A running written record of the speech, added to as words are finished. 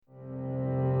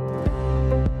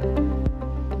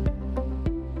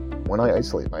I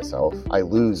isolate myself, I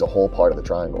lose a whole part of the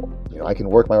triangle. I can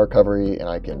work my recovery and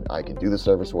I can do the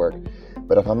service work,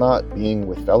 but if I'm not being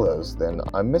with fellows, then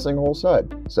I'm missing a whole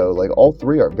side. So all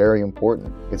three are very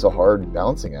important. It's a hard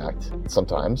balancing act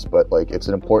sometimes, but it's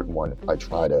an important one. I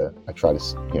try to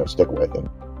stick with. And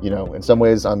in some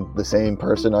ways I'm the same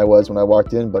person I was when I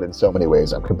walked in, but in so many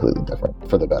ways I'm completely different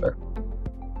for the better.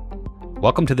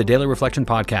 Welcome to the Daily Reflection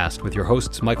Podcast with your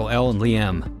hosts Michael L. and Lee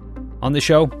M. On this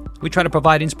show, we try to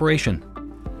provide inspiration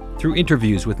through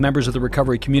interviews with members of the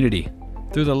recovery community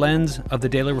through the lens of the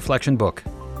Daily Reflection book.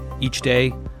 Each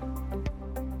day,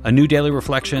 a new daily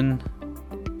reflection,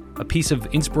 a piece of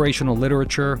inspirational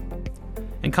literature,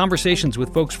 and conversations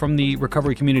with folks from the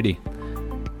recovery community.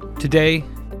 Today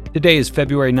is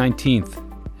February 19th,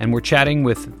 and we're chatting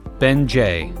with Ben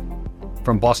J.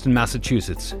 from Boston,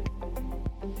 Massachusetts.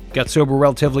 Got sober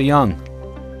relatively young.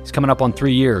 He's coming up on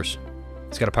 3 years.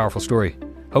 He's got a powerful story.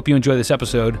 Hope you enjoy this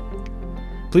episode.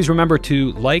 Please remember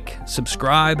to like,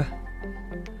 subscribe,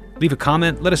 leave a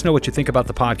comment. Let us know what you think about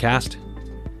the podcast.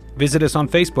 Visit us on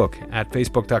Facebook at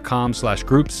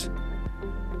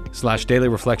facebook.com/groups/Daily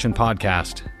Reflection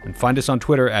Podcast, and find us on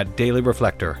Twitter at Daily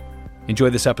Reflector. Enjoy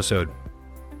this episode.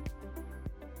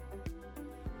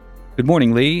 Good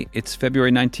morning, Lee. It's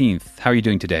February 19th. How are you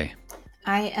doing today?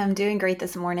 I am doing great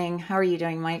this morning. How are you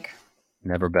doing, Mike?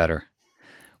 Never better.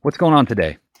 What's going on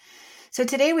today? So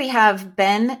today we have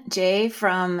Ben J.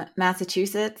 from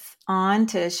Massachusetts on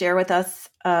to share with us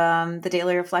the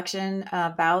daily reflection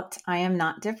about I Am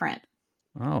Not Different.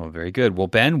 Oh, very good. Well,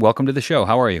 Ben, welcome to the show.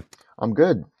 How are you? I'm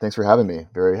good. Thanks for having me.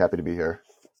 Very happy to be here.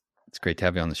 It's great to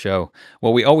have you on the show.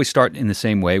 Well, we always start in the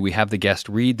same way. We have the guest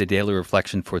read the daily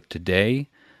reflection for today.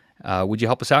 Would you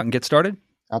help us out and get started?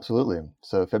 Absolutely.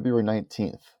 So February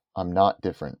 19th, I'm not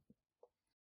different.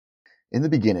 In the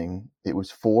beginning, it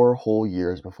was 4 whole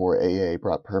years before AA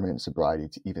brought permanent sobriety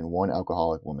to even one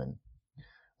alcoholic woman.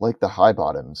 Like the high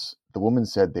bottoms, the woman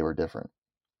said they were different.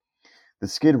 The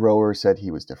skid rower said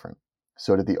he was different.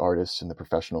 So did the artists and the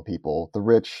professional people, the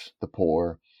rich, the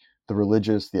poor, the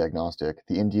religious, the agnostic,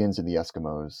 the Indians and the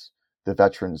Eskimos, the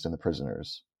veterans and the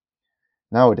prisoners.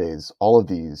 Nowadays, all of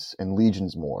these, and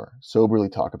legions more, soberly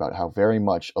talk about how very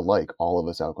much alike all of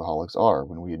us alcoholics are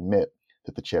when we admit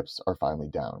that the chips are finally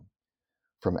down.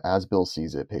 From As Bill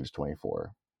Sees It, page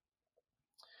 24.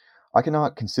 I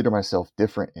cannot consider myself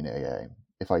different in AA.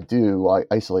 If I do, I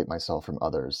isolate myself from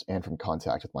others and from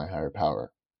contact with my higher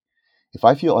power. If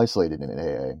I feel isolated in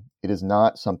AA, it is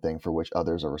not something for which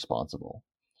others are responsible.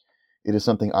 It is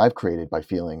something I've created by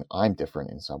feeling I'm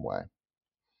different in some way.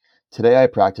 Today I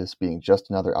practice being just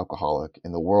another alcoholic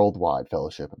in the worldwide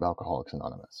fellowship of Alcoholics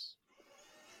Anonymous.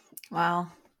 Wow.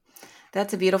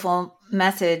 That's a beautiful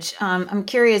message. I'm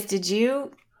curious, did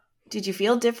you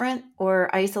feel different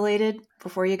or isolated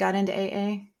before you got into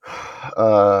AA?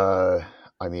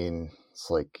 I mean, it's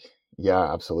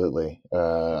yeah, absolutely.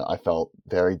 I felt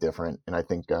very different, and I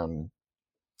think I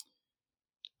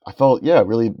felt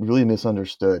really, really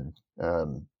misunderstood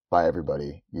by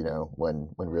everybody.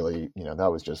 When really, that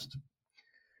was just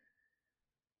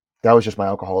my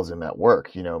alcoholism at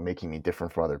work. Making me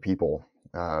different from other people.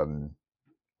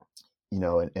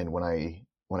 And when I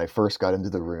first got into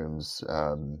the rooms,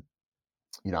 I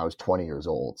was 20 years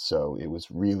old, so it was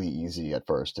really easy at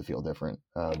first to feel different.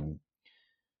 I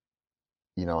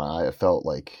felt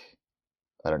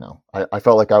I don't know. I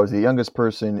felt like I was the youngest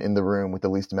person in the room with the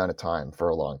least amount of time for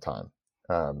a long time.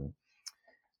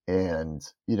 And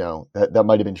that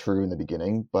might have been true in the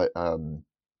beginning, but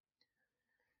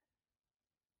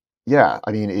yeah,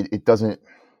 I mean, it doesn't.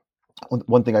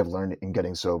 One thing I've learned in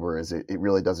getting sober is it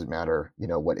really doesn't matter,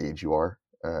 what age you are.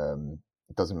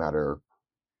 It doesn't matter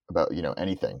about,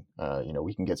 anything.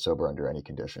 We can get sober under any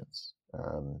conditions.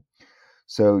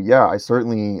 So yeah, I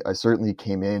certainly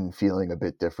came in feeling a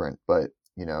bit different, but,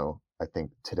 I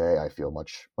think today I feel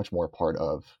much, much more part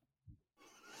of.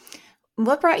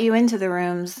 What brought you into the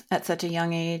rooms at such a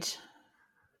young age?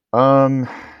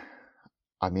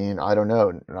 I mean, I don't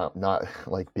know, not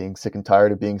like being sick and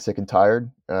tired of being sick and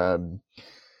tired. I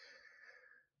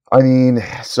mean,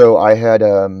 so I had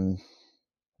gone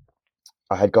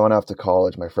off to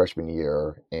college my freshman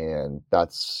year, and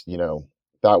that's,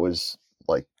 that was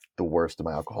like the worst of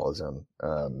my alcoholism.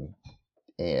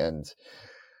 And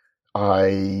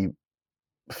I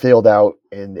failed out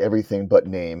in everything but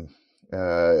name.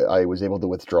 I was able to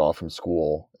withdraw from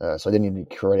school, so I didn't even need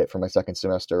credit for my second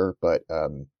semester, but I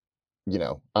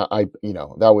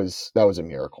that was a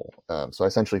miracle. So I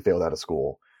essentially failed out of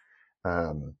school,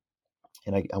 and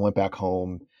I went back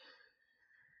home,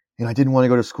 and I didn't want to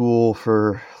go to school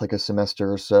for like a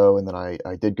semester or so, and then I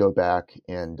did go back,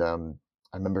 and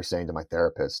I remember saying to my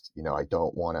therapist, I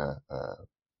don't want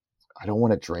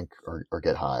to drink or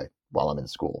get high while I'm in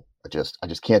school. I just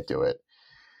can't do it.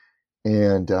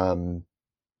 And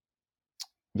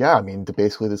yeah, I mean,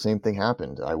 basically the same thing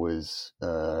happened. I was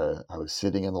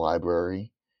sitting in the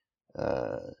library,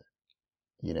 uh,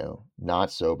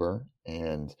 not sober,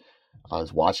 and I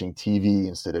was watching TV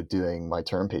instead of doing my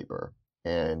term paper.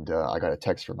 And I got a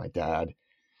text from my dad,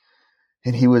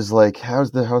 and he was like, "How's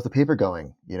the paper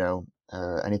going?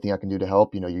 Anything I can do to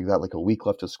help? You got like a week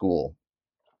left of school."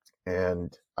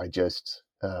 And I just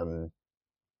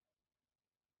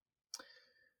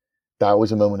that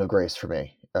was a moment of grace for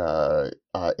me.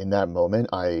 In that moment,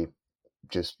 I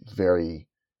just very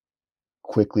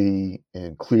quickly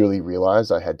and clearly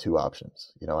realized I had two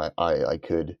options. I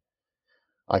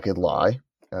could lie,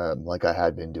 like I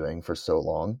had been doing for so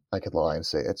long. I could lie and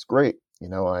say it's great.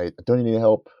 I don't need any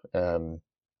help. And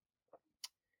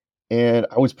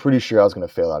I was pretty sure I was going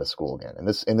to fail out of school again. And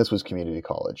this was community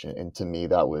college, and to me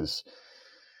that would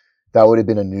have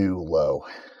been a new low.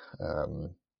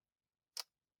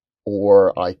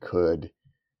 Or I could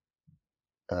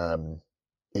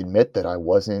admit that I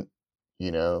wasn't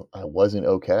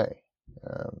okay.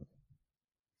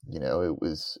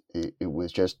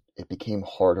 It became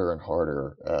harder and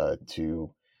harder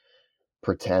to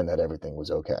pretend that everything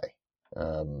was okay.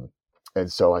 And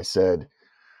so I said,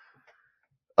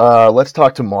 let's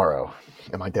talk tomorrow.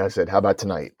 And my dad said, how about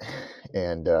tonight?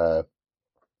 And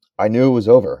I knew it was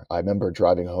over. I remember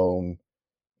driving home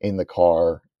in the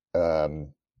car,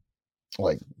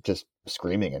 like just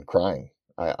screaming and crying.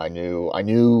 I knew,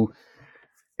 and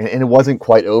it wasn't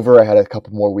quite over. I had a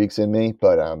couple more weeks in me,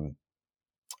 but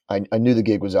I knew the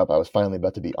gig was up. I was finally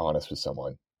about to be honest with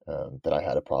someone that I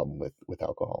had a problem with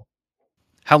alcohol.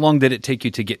 How long did it take you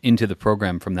to get into the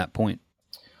program from that point?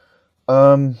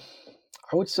 I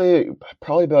would say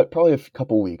probably a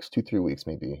couple weeks, 2-3 weeks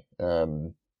maybe.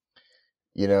 My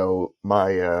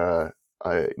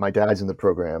dad's in the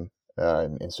program,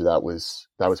 and so that was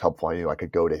helpful. I knew I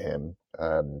could go to him,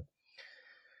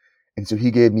 and so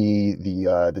he gave me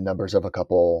the numbers of a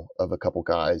couple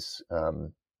guys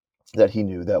that he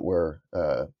knew that were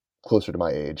closer to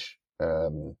my age,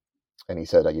 and he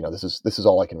said, this is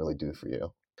all I can really do for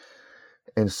you.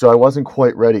 And so I wasn't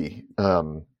quite ready.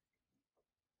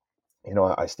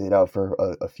 I stayed out for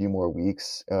a few more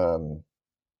weeks. I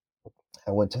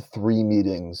went to 3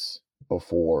 meetings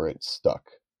before it stuck.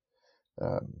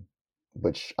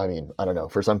 Which, I mean, I don't know,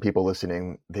 for some people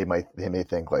listening, they may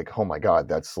think like, oh my God,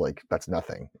 that's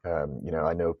nothing.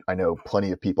 I know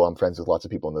plenty of people. I'm friends with lots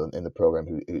of people in the program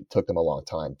who it took them a long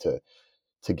time to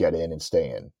get in and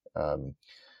stay in.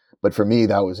 But for me,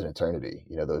 that was an eternity.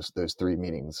 Those 3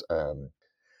 meetings.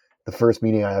 The first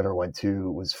meeting I ever went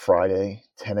to was Friday,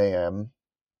 10 a.m.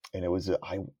 And it was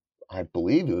I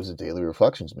believe it was a daily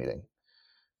reflections meeting.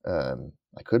 I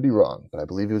could be wrong, but I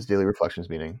believe it was daily reflections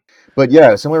meeting. But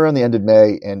yeah, somewhere around the end of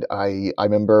May, and I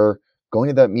remember going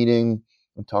to that meeting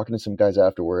and talking to some guys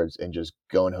afterwards, and just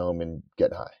going home and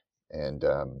getting high. And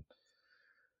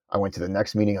I went to the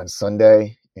next meeting on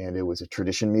Sunday, and it was a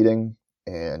tradition meeting,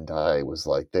 and I was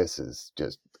like, "This is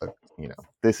just,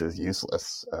 this is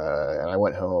useless." And I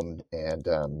went home and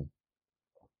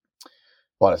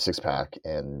bought a 6-pack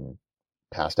and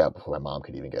passed out before my mom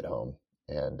could even get home.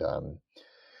 And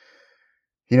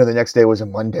the next day was a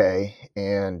Monday,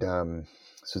 and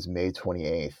this was May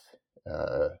 28th.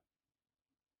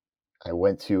 I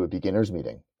went to a beginners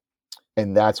meeting,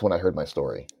 and that's when I heard my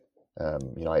story.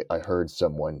 I heard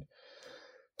someone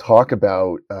talk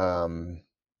about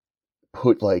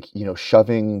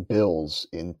shoving bills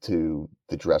into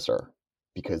the dresser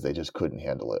because they just couldn't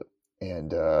handle it.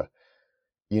 And I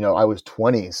was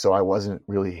 20, so I wasn't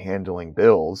really handling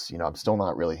bills. I'm still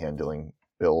not really handling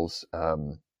bills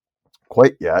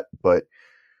quite yet, but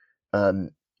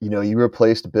you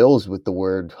replaced bills with the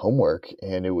word homework,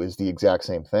 and it was the exact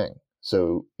same thing.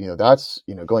 So that's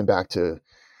going back to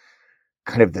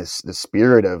kind of the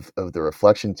spirit of the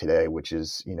reflection today, which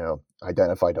is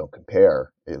identify, don't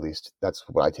compare. At least that's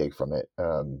what I take from it.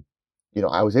 I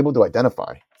was able to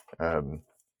identify, and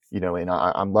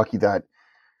I'm lucky that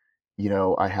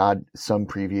I had some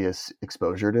previous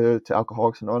exposure to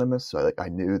Alcoholics Anonymous, so I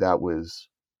knew that was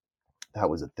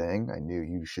a thing. I knew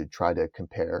you should try to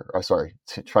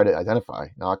try to identify,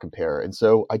 not compare. And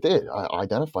so I did. I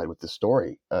identified with the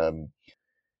story. And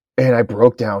I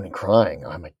broke down and crying.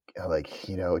 I'm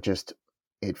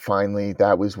it finally,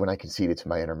 that was when I conceded to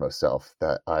my innermost self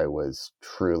that I was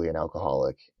truly an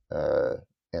alcoholic,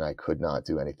 and I could not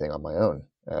do anything on my own.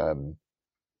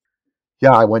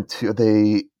 I went to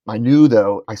I knew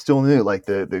though, I still knew like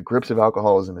the grips of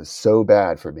alcoholism is so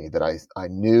bad for me that I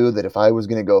knew that if I was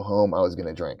going to go home, I was going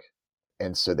to drink.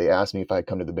 And so they asked me if I'd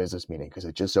come to the business meeting because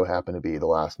it just so happened to be the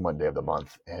last Monday of the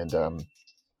month. And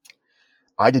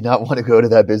I did not want to go to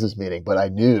that business meeting, but I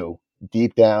knew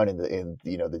deep down in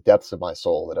the depths of my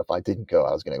soul that if I didn't go,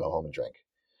 I was going to go home and drink.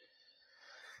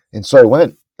 And so I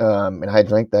went, and I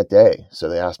drank that day. So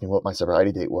they asked me what my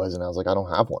sobriety date was, and I was like, I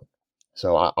don't have one.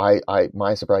 So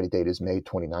my sobriety date is May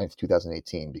 29th,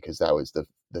 2018, because that was the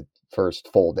first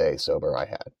full day sober I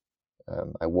had.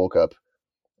 I woke up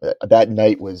that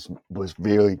night was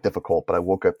really difficult, but I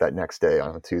woke up that next day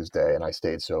on a Tuesday and I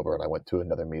stayed sober and I went to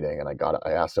another meeting and I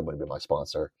asked someone to be my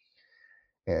sponsor.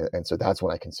 And so that's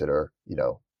when I consider,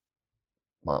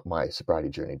 my sobriety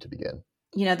journey to begin.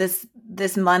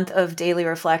 This month of daily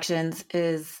reflections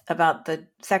is about the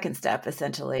second step,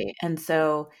 essentially. And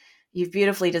so you've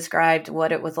beautifully described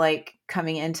what it was like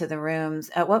coming into the rooms.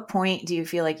 At what point do you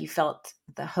feel like you felt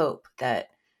the hope that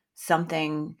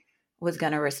something was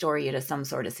going to restore you to some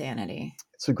sort of sanity?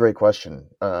 It's a great question.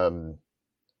 I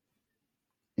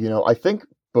think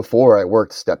before I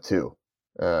worked step two,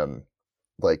 I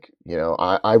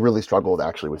really struggled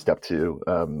actually with step two.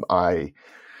 I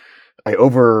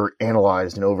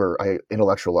overanalyzed and I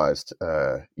intellectualized,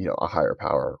 a higher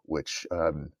power, which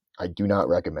I do not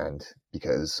recommend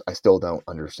because I still don't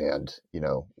understand,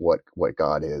 what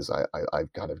God is.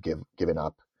 I've kind of given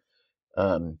up.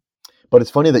 But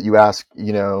it's funny that you ask,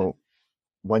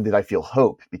 when did I feel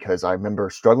hope? Because I remember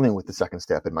struggling with the second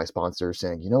step and my sponsor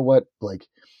saying, you know what, like,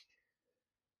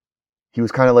 he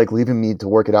was kind of like leaving me to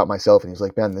work it out myself. And he's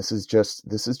like, Ben, this is just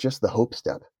the hope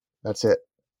step. That's it.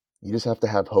 You just have to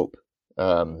have hope.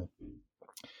 And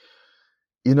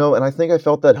I think I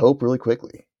felt that hope really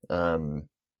quickly. I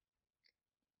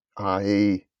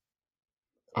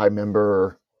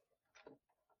remember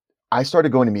I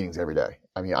started going to meetings every day.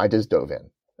 I mean, I just dove in.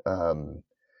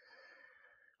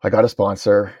 I got a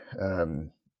sponsor.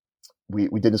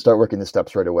 We didn't start working the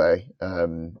steps right away,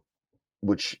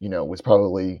 which, was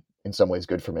probably in some ways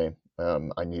good for me.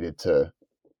 I needed to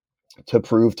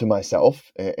prove to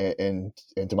myself and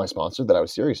to my sponsor that I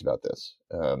was serious about this.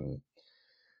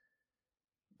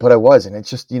 But I was, and it's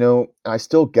just, I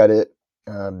still get it.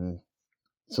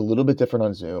 It's a little bit different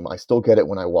on Zoom. I still get it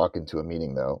when I walk into a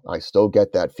meeting though. I still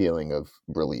get that feeling of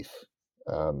relief,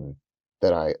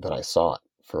 that I sought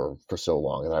for so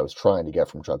long and I was trying to get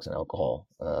from drugs and alcohol.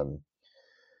 And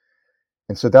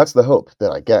so that's the hope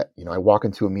that I get. I walk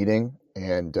into a meeting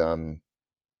and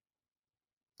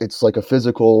it's like a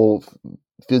physiological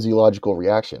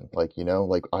reaction. Like,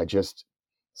 like I just,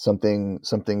 something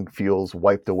feels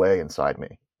wiped away inside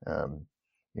me.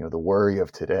 The worry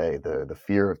of today, the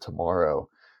fear of tomorrow,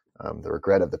 the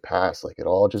regret of the past, like it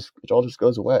all just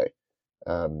goes away.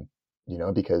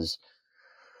 Because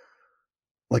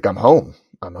like I'm home.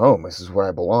 This is where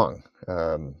I belong.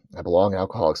 I belong in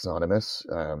Alcoholics Anonymous.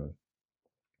 I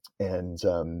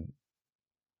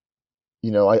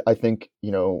think,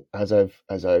 as I've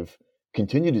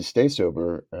continued to stay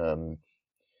sober,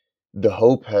 the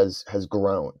hope has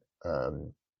grown,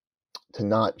 to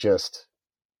not just,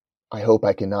 I hope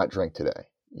I can not drink today.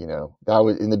 That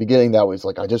was in the beginning, that was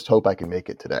like, I just hope I can make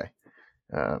it today.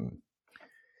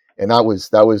 And that was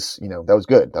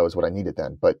good. That was what I needed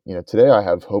then. But, today I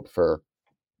have hope for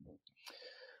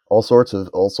all sorts of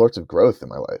growth in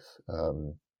my life.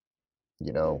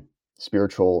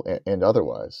 Spiritual and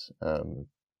otherwise. I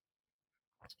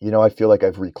feel like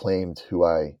I've reclaimed who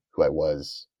I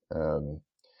was. I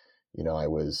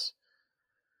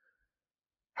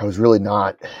was really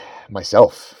not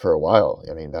myself for a while.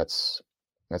 I mean, that's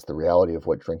the reality of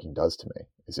what drinking does to me,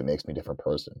 is it makes me a different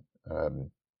person.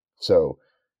 So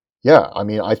yeah, I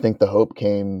mean, I think the hope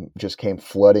came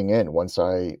flooding in once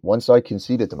I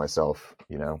conceded to myself,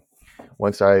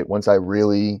 once I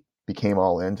really became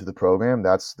all into the program,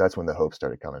 that's when the hope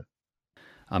started coming.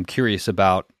 I'm curious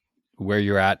about where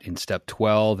you're at in step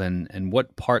 12 and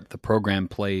what part the program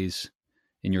plays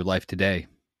in your life today.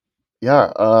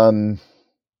 Yeah. I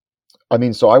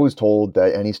mean, so I was told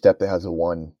that any step that has a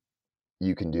 1,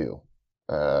 you can do.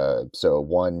 So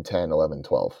 1, 10, 11,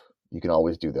 12, you can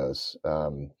always do those.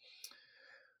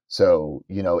 So,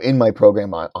 in my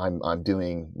program, I'm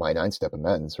doing my 9-step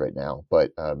amends right now,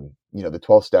 but, the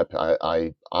 12 step,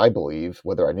 I believe,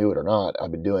 whether I knew it or not,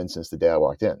 I've been doing since the day I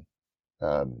walked in.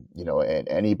 And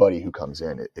anybody who comes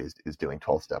in is doing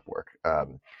 12 step work.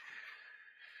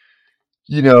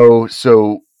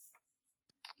 So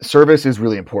service is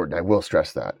really important. I will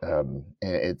stress that. And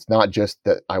it's not just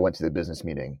that I went to the business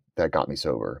meeting that got me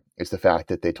sober. It's the fact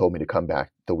that they told me to come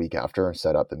back the week after and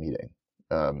set up the meeting.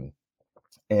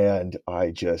 And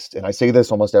I say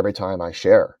this almost every time I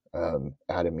share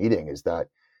at a meeting, is that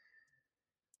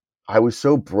I was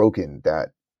so broken that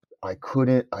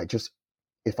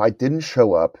if I didn't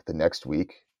show up the next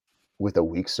week with a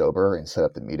week sober and set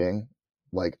up the meeting,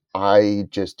 like I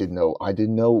didn't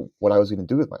know what I was going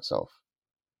to do with myself.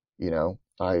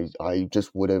 I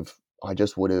just would have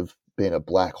been a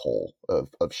black hole of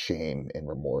shame and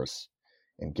remorse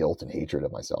and guilt and hatred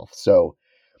of myself. So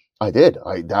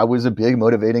that was a big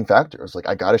motivating factor. It was like,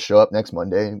 I got to show up next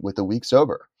Monday with a week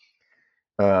sober.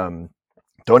 Don't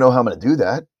know how I'm going to do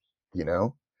that,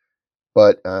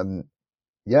 but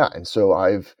yeah. And so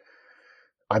I've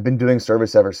been doing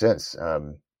service ever since. I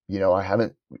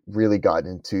haven't really gotten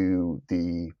into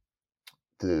the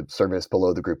service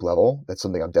below the group level. That's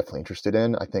something I'm definitely interested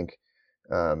in. I think,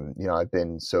 I've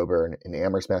been sober in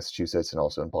Amherst, Massachusetts, and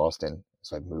also in Boston.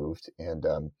 So I've moved, and,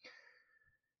 I'm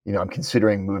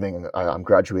considering moving. I'm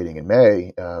graduating in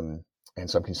May. And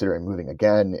so I'm considering moving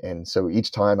again. And so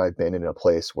each time I've been in a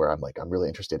place where I'm like, I'm really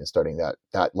interested in starting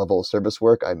that level of service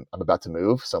work, I'm about to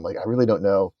move. So I'm like, I really don't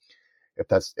know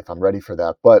if I'm ready for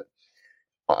that. But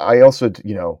I also,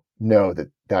 know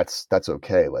that that's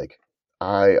okay. Like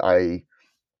I'm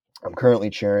currently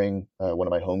chairing one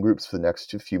of my home groups for the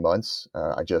next few months.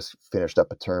 I just finished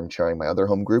up a term chairing my other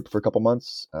home group for a couple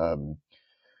months. I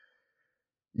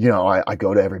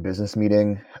go to every business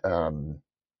meeting.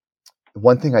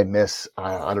 One thing I miss,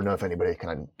 I don't know if anybody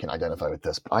can identify with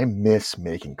this, but I miss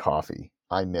making coffee.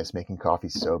 I miss making coffee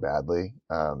so badly.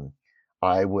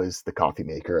 I was the coffee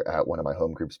maker at one of my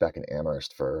home groups back in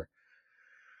Amherst for,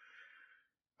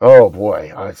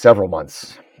 several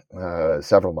months.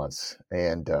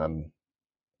 And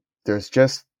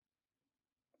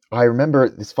I remember,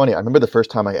 it's funny, I remember the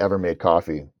first time I ever made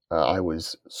coffee, I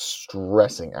was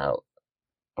stressing out.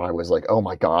 I was like, oh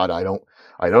my God, I don't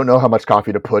know how much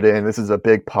coffee to put in. This is a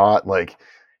big pot, and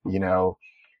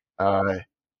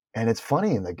it's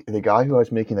funny. And the guy who I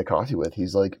was making the coffee with,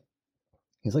 he's like,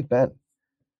 Ben,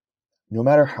 no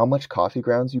matter how much coffee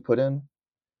grounds you put in,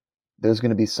 there's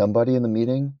going to be somebody in the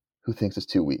meeting who thinks it's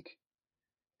too weak.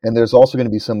 And there's also going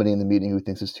to be somebody in the meeting who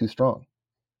thinks it's too strong.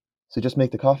 So just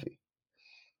make the coffee.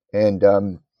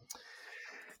 And,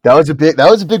 that was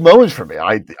a big moment for me.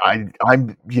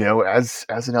 I'm, as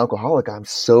an alcoholic, I'm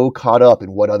so caught up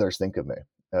in what others think of me.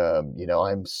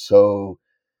 I'm so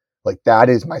like, that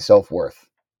is my self-worth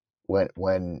when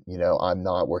I'm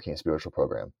not working a spiritual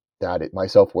program. My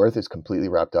self-worth is completely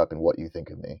wrapped up in what you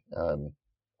think of me.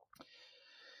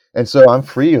 And so I'm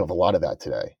free of a lot of that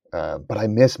today. But I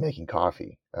miss making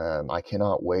coffee. I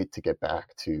cannot wait to get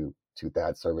back to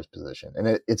that service position.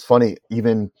 And it's funny,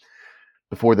 even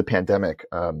before the pandemic,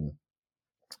 I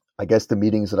guess the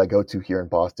meetings that I go to here in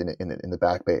Boston in the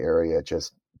Back Bay area,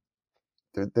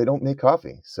 they don't make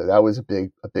coffee. So that was a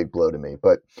big blow to me.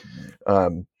 But,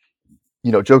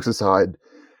 jokes aside,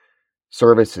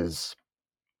 service is,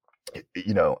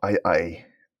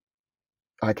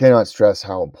 I cannot stress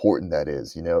how important that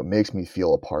is. It makes me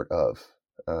feel a part of,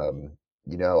 I'm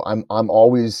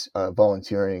always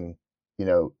volunteering,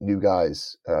 new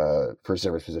guys for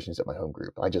service positions at my home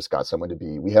group. I just got someone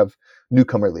we have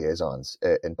newcomer liaisons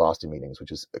in Boston meetings,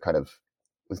 which is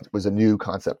was a new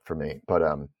concept for me. But,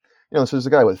 so there's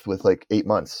a guy with like 8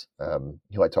 months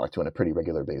who I talk to on a pretty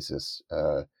regular basis,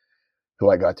 who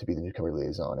I got to be the newcomer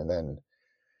liaison. And then,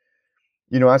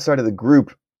 outside of the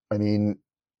group, I mean,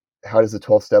 how does the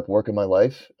 12th step work in my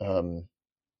life?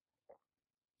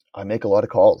 I make a lot of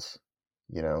calls,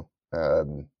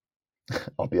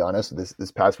 I'll be honest,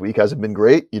 this past week hasn't been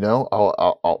great.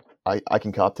 I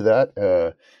can cop to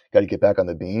that. Got to get back on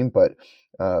the beam, but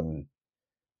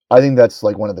I think that's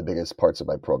like one of the biggest parts of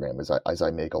my program is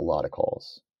I make a lot of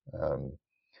calls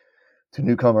to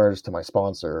newcomers, to my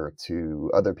sponsor,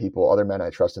 to other people, other men I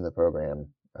trust in the program.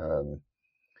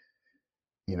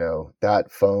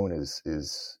 That phone is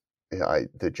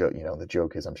the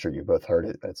joke is, I'm sure you both heard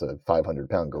it, it's a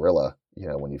 500-pound gorilla,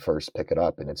 when you first pick it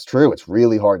up. And it's true. It's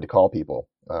really hard to call people.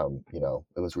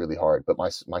 It was really hard, but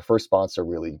my first sponsor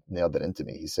really nailed that into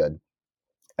me. He said,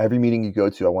 every meeting you go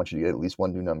to, I want you to get at least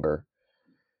one new number.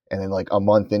 And then like a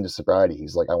month into sobriety,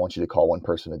 he's like, I want you to call one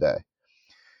person a day.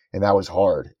 And that was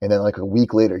hard. And then like a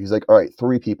week later, he's like, all right,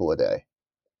 3 people a day.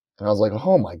 And I was like,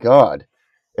 oh my God.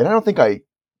 And I don't think I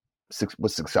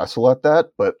was successful at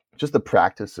that, but just the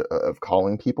practice of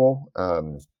calling people,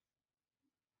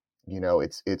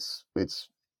 it's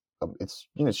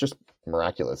just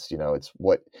miraculous. It's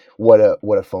what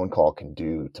a phone call can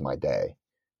do to my day.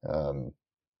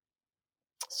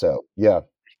 So yeah,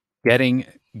 getting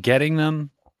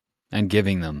them and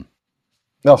giving them.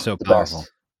 No, so the powerful.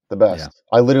 best. The best.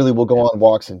 Yeah. I literally will go Yeah. on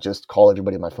walks and just call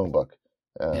everybody in my phone book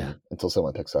Yeah. until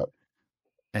someone picks up.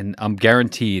 And I'm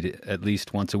guaranteed at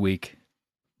least once a week,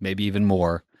 maybe even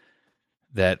more,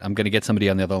 that I'm going to get somebody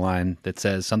on the other line that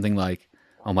says something like,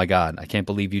 "Oh my God, I can't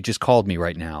believe you just called me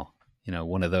right now." You know,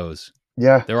 one of those.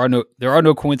 Yeah. There are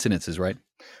no coincidences, right?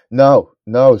 No.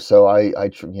 So I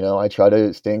try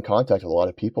to stay in contact with a lot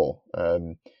of people.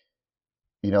 And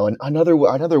another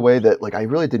way that like I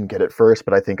really didn't get at first,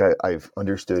 but I think I've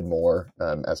understood more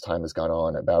as time has gone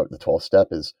on about the 12 step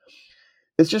is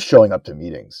it's just showing up to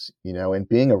meetings, and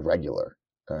being a regular.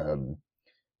 Um,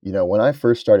 when I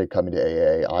first started coming to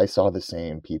AA, I saw the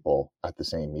same people at the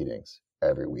same meetings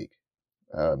every week.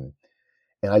 Um,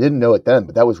 and I didn't know it then,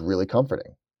 but that was really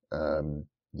comforting.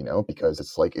 Because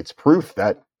it's like, it's proof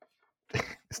that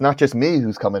it's not just me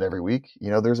who's coming every week.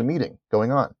 There's a meeting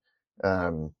going on.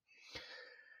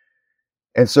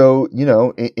 And so,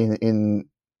 in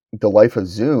the life of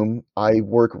Zoom, I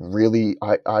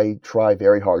try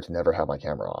very hard to never have my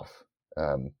camera off.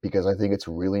 Because I think it's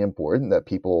really important that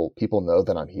people know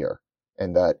that I'm here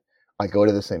and that I go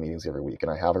to the same meetings every week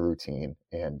and I have a routine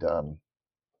and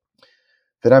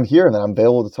that I'm here and that I'm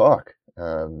available to talk.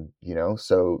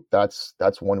 So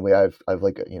that's one way I've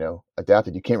like,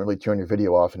 adapted. You can't really turn your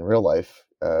video off in real life.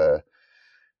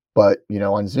 But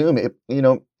on Zoom, it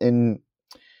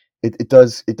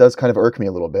does kind of irk me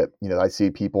a little bit. I see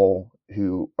people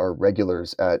who are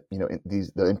regulars at,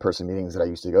 the in-person meetings that I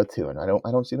used to go to, and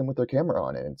I don't see them with their camera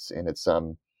on. And it's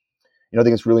I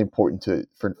think it's really important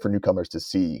for newcomers to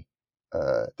see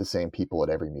the same people at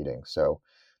every meeting. So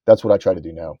that's what I try to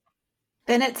do now.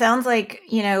 Then it sounds like,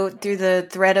 through the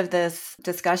thread of this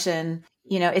discussion,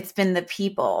 it's been the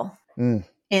people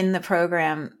in the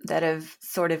program that have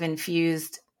sort of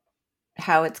infused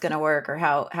how it's going to work or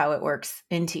how it works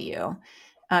into you.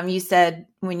 You said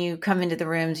when you come into the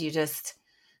rooms, you just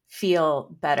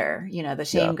feel better. The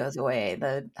shame goes away,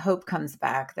 the hope comes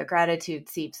back, the gratitude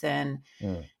seeps in.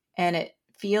 And it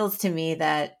feels to me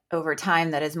that over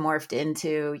time that has morphed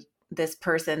into this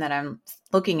person that I'm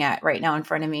looking at right now in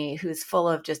front of me, who's full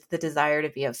of just the desire to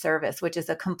be of service, which is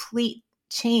a complete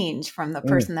change from the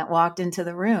person that walked into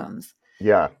the rooms.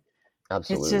 Yeah,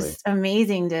 absolutely. It's just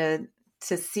amazing to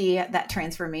see that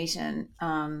transformation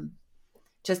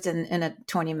just in a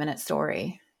 20-minute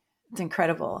story. It's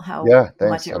incredible how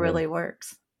much it really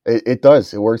works. It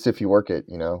does. It works if you work it,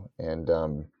 and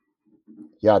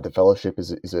the fellowship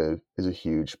is a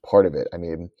huge part of it. I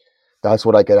mean, that's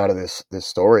what I get out of this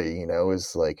story,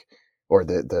 is like, or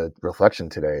the reflection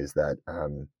today is that,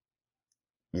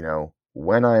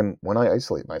 when I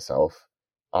isolate myself,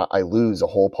 I lose a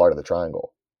whole part of the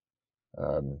triangle.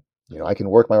 I can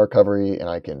work my recovery and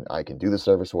I can do the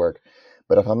service work,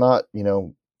 but if I'm not,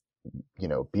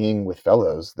 being with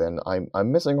fellows, then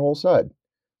I'm missing a whole side.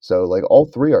 So like all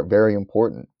three are very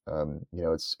important.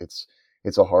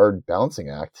 It's a hard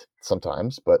balancing act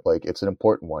sometimes, but like it's an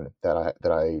important one that I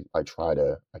try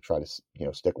to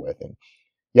stick with. And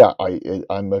yeah, in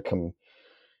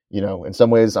some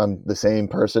ways I'm the same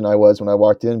person I was when I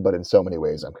walked in, but in so many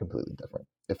ways I'm completely different,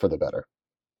 if for the better.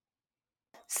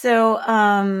 So,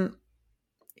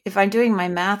 if I'm doing my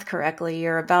math correctly,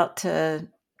 you're about to,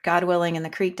 God willing, and the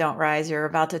creek don't rise, you're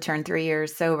about to turn 3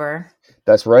 years sober.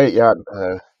 That's right. Yeah.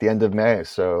 The end of May.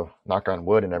 So knock on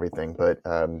wood and everything. But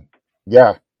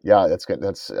yeah, that's good.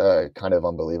 That's kind of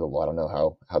unbelievable. I don't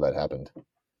know how that happened.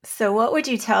 So what would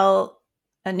you tell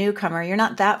a newcomer? You're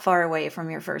not that far away from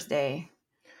your first day.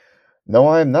 No,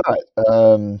 I'm not.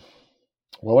 What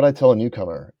would I tell a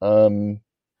newcomer?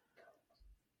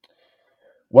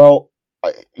 Well,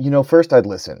 first I'd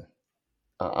listen.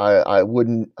 I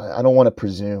don't want to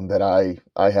presume that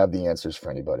I have the answers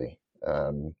for anybody.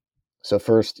 So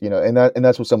first, and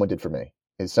that's what someone did for me,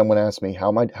 is someone asked me,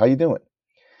 how you doing?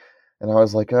 And I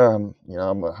was like, I'm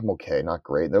okay, not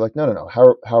great. They're like, no.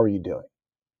 How are you doing?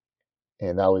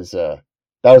 And that was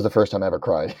the first time I ever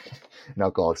cried in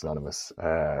Alcoholics Anonymous,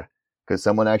 because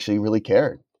someone actually really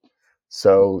cared.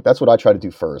 So that's what I try to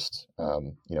do first,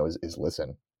 is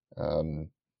listen.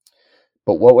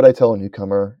 But what would I tell a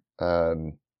newcomer?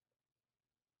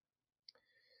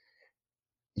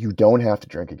 You don't have to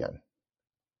drink again.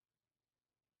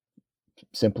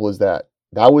 Simple as that.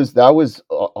 That was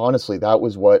honestly, that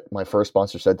was what my first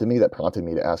sponsor said to me that prompted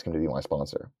me to ask him to be my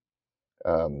sponsor.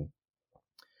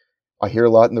 I hear a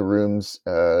lot in the rooms,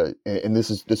 and this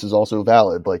is also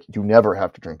valid. Like, you never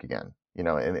have to drink again,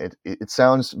 and it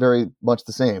sounds very much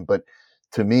the same, but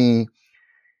to me,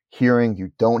 hearing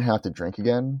you don't have to drink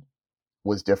again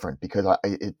was different, because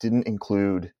it didn't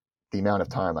include the amount of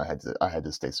time I had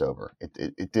to stay sober.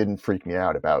 It didn't freak me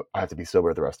out about I have to be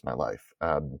sober the rest of my life.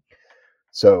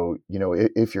 So,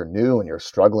 if you're new and you're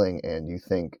struggling and you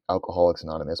think Alcoholics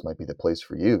Anonymous might be the place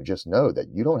for you, just know that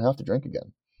you don't have to drink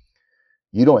again.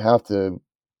 You don't have to,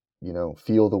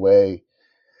 feel the way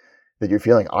that you're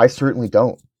feeling. I certainly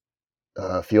don't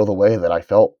feel the way that I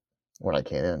felt when I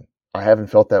came in. I haven't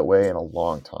felt that way in a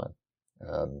long time.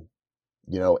 And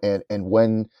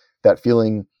when that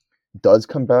feeling does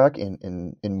come back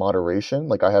in moderation,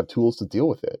 like, I have tools to deal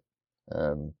with it.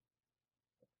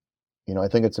 I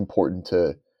think it's important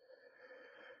to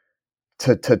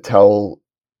tell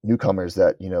newcomers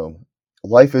that,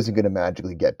 life isn't going to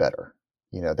magically get better.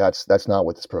 That's not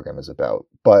what this program is about,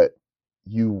 but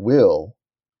you will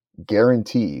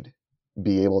guaranteed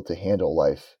be able to handle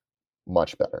life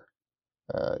much better.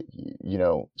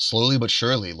 Slowly but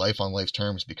surely, life on life's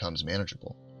terms becomes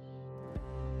manageable.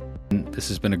 This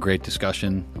has been a great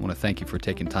discussion. I want to thank you for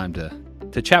taking time to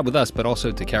chat with us, but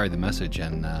also to carry the message.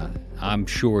 And I'm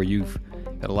sure you've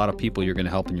got a lot of people you're going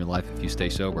to help in your life if you stay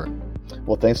sober.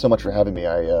 Well, thanks so much for having me.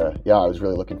 I was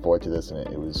really looking forward to this, and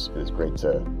it was great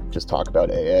to just talk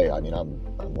about AA. I mean,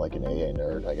 I'm like an AA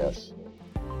nerd, I guess.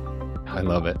 I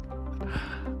love it.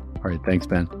 All right, thanks,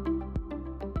 Ben.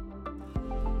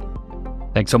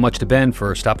 Thanks so much to Ben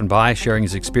for stopping by, sharing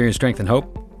his experience, strength, and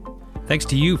hope. Thanks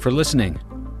to you for listening.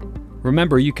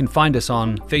 Remember, you can find us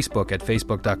on Facebook at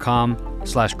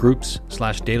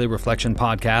facebook.com/groups/Daily Reflection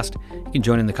Podcast. You can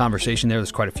join in the conversation there.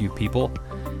 There's quite a few people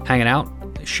hanging out,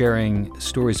 sharing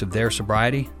stories of their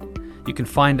sobriety. You can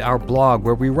find our blog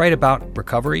where we write about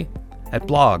recovery at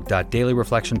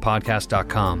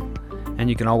blog.dailyreflectionpodcast.com. And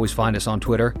you can always find us on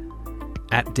Twitter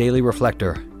at Daily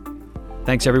Reflector.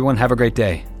 Thanks, everyone. Have a great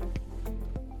day.